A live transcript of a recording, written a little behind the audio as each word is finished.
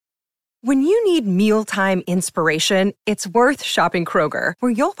When you need mealtime inspiration, it's worth shopping Kroger,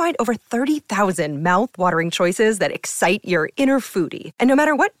 where you'll find over 30,000 mouth-watering choices that excite your inner foodie. And no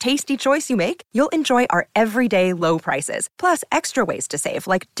matter what tasty choice you make, you'll enjoy our everyday low prices, plus extra ways to save,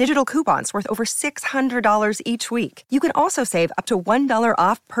 like digital coupons worth over $600 each week. You can also save up to $1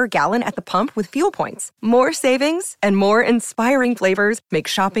 off per gallon at the pump with fuel points. More savings and more inspiring flavors make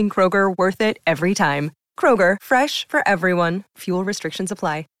shopping Kroger worth it every time. Kroger, fresh for everyone. Fuel restrictions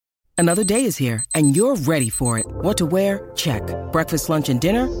apply. Another day is here, and you're ready for it. What to wear? Check. Breakfast, lunch, and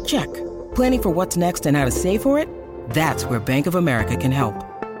dinner? Check. Planning for what's next and how to save for it? That's where Bank of America can help.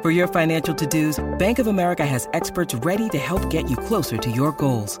 For your financial to-dos, Bank of America has experts ready to help get you closer to your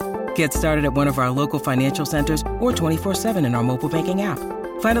goals. Get started at one of our local financial centers or 24/7 in our mobile banking app.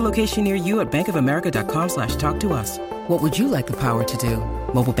 Find a location near you at bankofamerica.com/talktous. What would you like the power to do?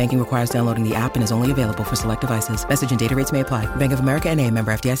 Mobile banking requires downloading the app and is only available for select devices. Message and data rates may apply. Bank of America N.A.,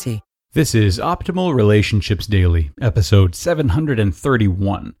 member FDIC. This is Optimal Relationships Daily, episode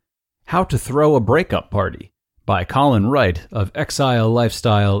 731, How to Throw a Breakup Party, by Colin Wright of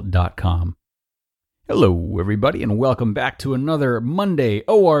ExileLifestyle.com. Hello, everybody, and welcome back to another Monday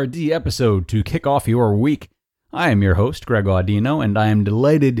ORD episode to kick off your week. I am your host, Greg Audino, and I am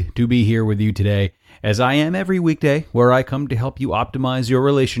delighted to be here with you today, as I am every weekday, where I come to help you optimize your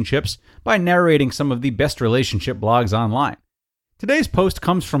relationships by narrating some of the best relationship blogs online. Today's post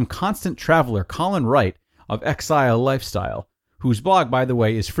comes from constant traveler Colin Wright of Exile Lifestyle, whose blog, by the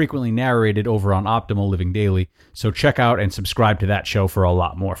way, is frequently narrated over on Optimal Living Daily, so check out and subscribe to that show for a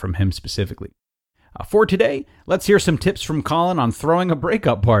lot more from him specifically. For today, let's hear some tips from Colin on throwing a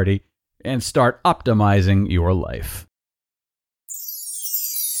breakup party and start optimizing your life.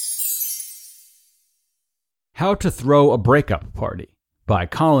 How to Throw a Breakup Party, by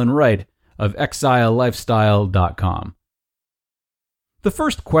Colin Wright of ExileLifestyle.com. The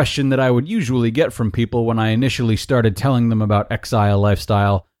first question that I would usually get from people when I initially started telling them about Exile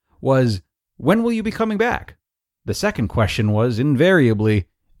Lifestyle was, when will you be coming back? The second question was, invariably,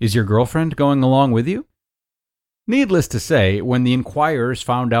 is your girlfriend going along with you? Needless to say, when the inquirers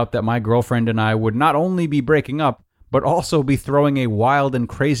found out that my girlfriend and I would not only be breaking up, but also be throwing a wild and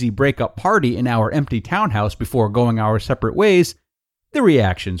crazy breakup party in our empty townhouse before going our separate ways, the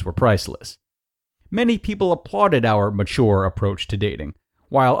reactions were priceless. Many people applauded our mature approach to dating,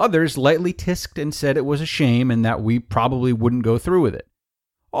 while others lightly tisked and said it was a shame and that we probably wouldn't go through with it.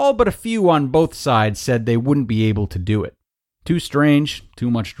 All but a few on both sides said they wouldn't be able to do it. Too strange,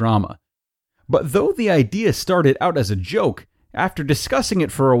 too much drama. But though the idea started out as a joke, after discussing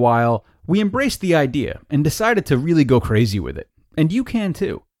it for a while, we embraced the idea and decided to really go crazy with it. And you can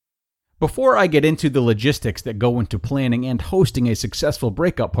too. Before I get into the logistics that go into planning and hosting a successful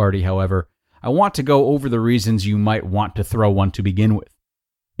breakup party, however, I want to go over the reasons you might want to throw one to begin with.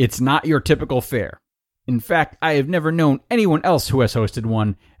 It's not your typical fare. In fact, I have never known anyone else who has hosted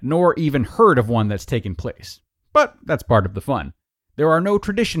one, nor even heard of one that's taken place. But that's part of the fun. There are no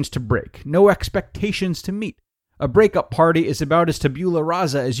traditions to break, no expectations to meet. A breakup party is about as tabula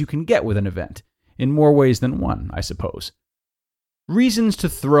rasa as you can get with an event, in more ways than one, I suppose. Reasons to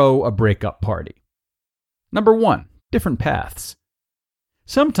throw a breakup party. Number 1, different paths.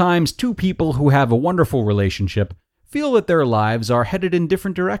 Sometimes two people who have a wonderful relationship feel that their lives are headed in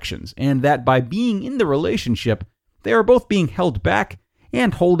different directions, and that by being in the relationship, they are both being held back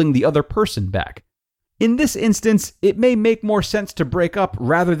and holding the other person back. In this instance, it may make more sense to break up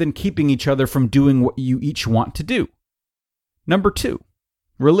rather than keeping each other from doing what you each want to do. Number 2,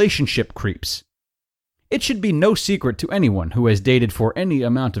 relationship creeps. It should be no secret to anyone who has dated for any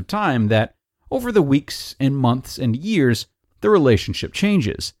amount of time that, over the weeks and months and years, the relationship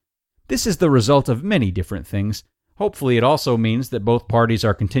changes. This is the result of many different things. Hopefully it also means that both parties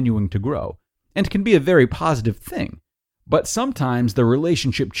are continuing to grow, and can be a very positive thing. But sometimes the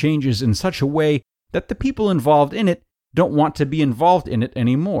relationship changes in such a way that the people involved in it don't want to be involved in it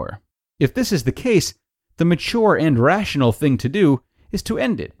anymore. If this is the case, the mature and rational thing to do is to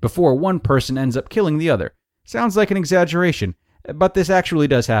end it before one person ends up killing the other. Sounds like an exaggeration, but this actually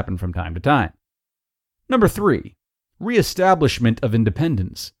does happen from time to time. Number 3, reestablishment of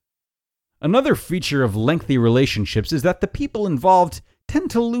independence. Another feature of lengthy relationships is that the people involved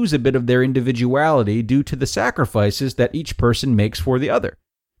tend to lose a bit of their individuality due to the sacrifices that each person makes for the other,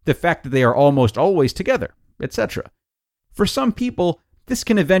 the fact that they are almost always together, etc. For some people, this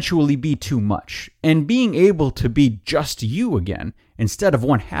can eventually be too much, and being able to be just you again, instead of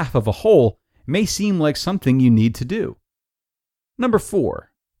one half of a whole, may seem like something you need to do. Number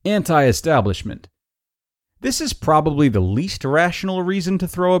 4, anti-establishment. This is probably the least rational reason to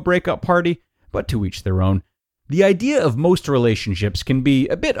throw a breakup party, but to each their own. The idea of most relationships can be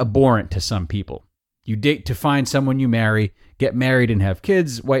a bit abhorrent to some people. You date to find someone you marry, get married and have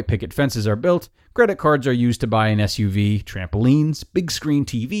kids, white picket fences are built, credit cards are used to buy an SUV, trampolines, big screen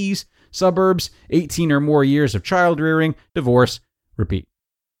TVs, suburbs, 18 or more years of child rearing, divorce, repeat.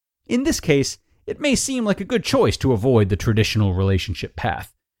 In this case, it may seem like a good choice to avoid the traditional relationship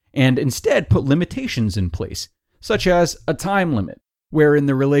path, and instead put limitations in place, such as a time limit, wherein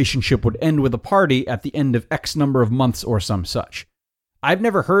the relationship would end with a party at the end of X number of months or some such. I've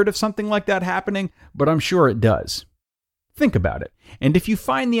never heard of something like that happening, but I'm sure it does. Think about it, and if you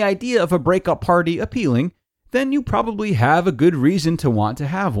find the idea of a breakup party appealing, then you probably have a good reason to want to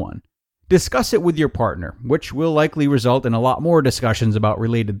have one. Discuss it with your partner, which will likely result in a lot more discussions about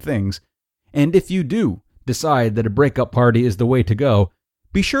related things. And if you do decide that a breakup party is the way to go,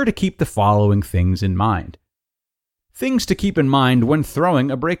 be sure to keep the following things in mind. Things to keep in mind when throwing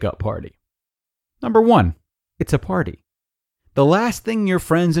a breakup party. Number 1, it's a party. The last thing your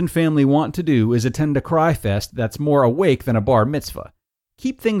friends and family want to do is attend a cry fest that's more awake than a bar mitzvah.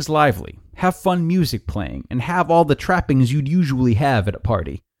 Keep things lively, have fun music playing, and have all the trappings you'd usually have at a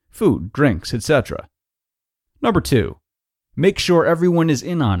party. Food, drinks, etc. Number 2, make sure everyone is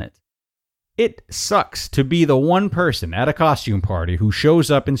in on it. It sucks to be the one person at a costume party who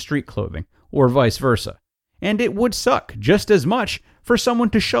shows up in street clothing, or vice versa. And it would suck just as much for someone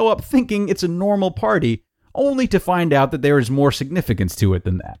to show up thinking it's a normal party, only to find out that there is more significance to it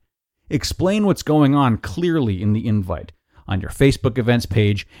than that. Explain what's going on clearly in the invite, on your Facebook events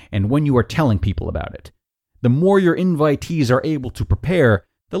page, and when you are telling people about it. The more your invitees are able to prepare,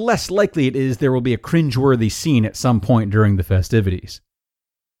 the less likely it is there will be a cringeworthy scene at some point during the festivities.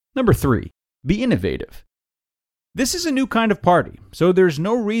 Number 3, be innovative. This is a new kind of party, so there's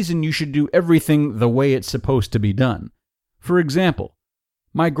no reason you should do everything the way it's supposed to be done. For example,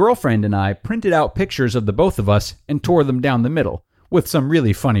 my girlfriend and I printed out pictures of the both of us and tore them down the middle, with some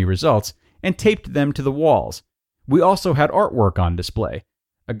really funny results, and taped them to the walls. We also had artwork on display.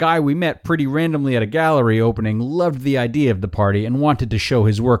 A guy we met pretty randomly at a gallery opening loved the idea of the party and wanted to show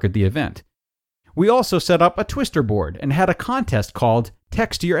his work at the event. We also set up a Twister board and had a contest called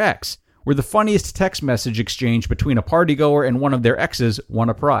Text Your Ex, where the funniest text message exchange between a partygoer and one of their exes won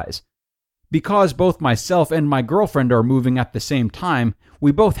a prize. Because both myself and my girlfriend are moving at the same time,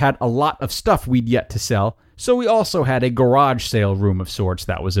 we both had a lot of stuff we'd yet to sell, so we also had a garage sale room of sorts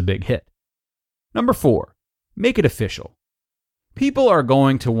that was a big hit. Number 4, make it official. People are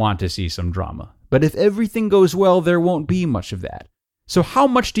going to want to see some drama, but if everything goes well, there won't be much of that. So how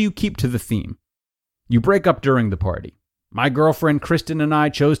much do you keep to the theme? You break up during the party. My girlfriend Kristen and I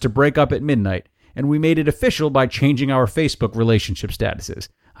chose to break up at midnight, and we made it official by changing our Facebook relationship statuses.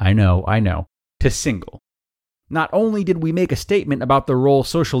 I know, to single. Not only did we make a statement about the role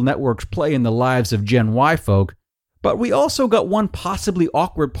social networks play in the lives of Gen Y folk, but we also got one possibly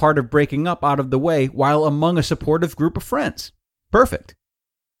awkward part of breaking up out of the way while among a supportive group of friends. Perfect.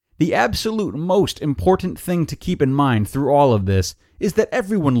 The absolute most important thing to keep in mind through all of this is that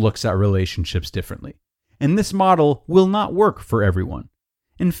everyone looks at relationships differently, and this model will not work for everyone.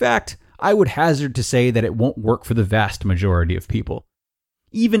 In fact, I would hazard to say that it won't work for the vast majority of people.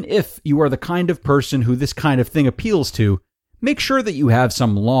 Even if you are the kind of person who this kind of thing appeals to, make sure that you have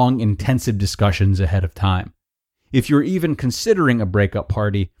some long, intensive discussions ahead of time. If you're even considering a breakup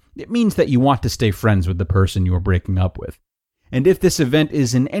party, it means that you want to stay friends with the person you are breaking up with. And if this event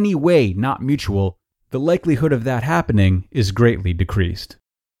is in any way not mutual, the likelihood of that happening is greatly decreased.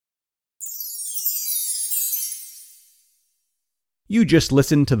 You just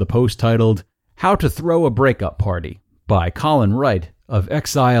listened to the post titled, How to Throw a Breakup Party by Colin Wright of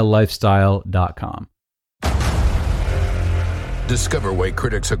ExileLifestyle.com. Discover why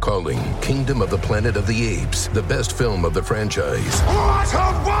critics are calling Kingdom of the Planet of the Apes the best film of the franchise. What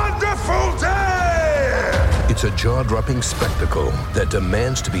a wonderful day! It's a jaw-dropping spectacle that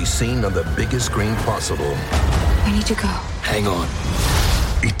demands to be seen on the biggest screen possible. I need to go. Hang on.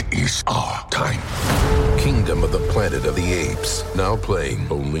 It is our time. Kingdom of the Planet of the Apes. Now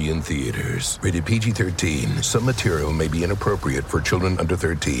playing only in theaters. Rated PG-13. Some material may be inappropriate for children under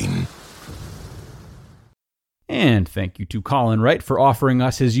 13. And thank you to Colin Wright for offering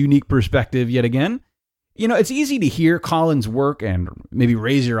us his unique perspective yet again. You know, it's easy to hear Colin's work and maybe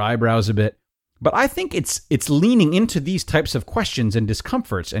raise your eyebrows a bit, but I think it's leaning into these types of questions and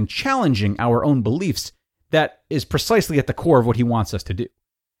discomforts and challenging our own beliefs that is precisely at the core of what he wants us to do.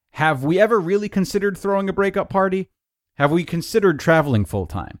 Have we ever really considered throwing a breakup party? Have we considered traveling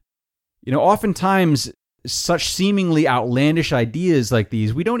full-time? You know, oftentimes, such seemingly outlandish ideas like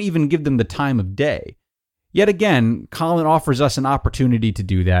these, we don't even give them the time of day. Yet again, Colin offers us an opportunity to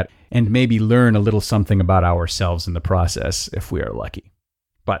do that and maybe learn a little something about ourselves in the process if we are lucky.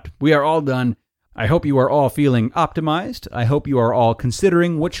 But we are all done. I hope you are all feeling optimized. I hope you are all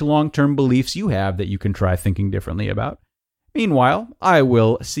considering which long-term beliefs you have that you can try thinking differently about. Meanwhile, I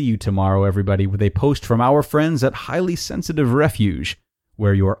will see you tomorrow, everybody, with a post from our friends at Highly Sensitive Refuge,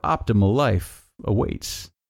 where your optimal life awaits.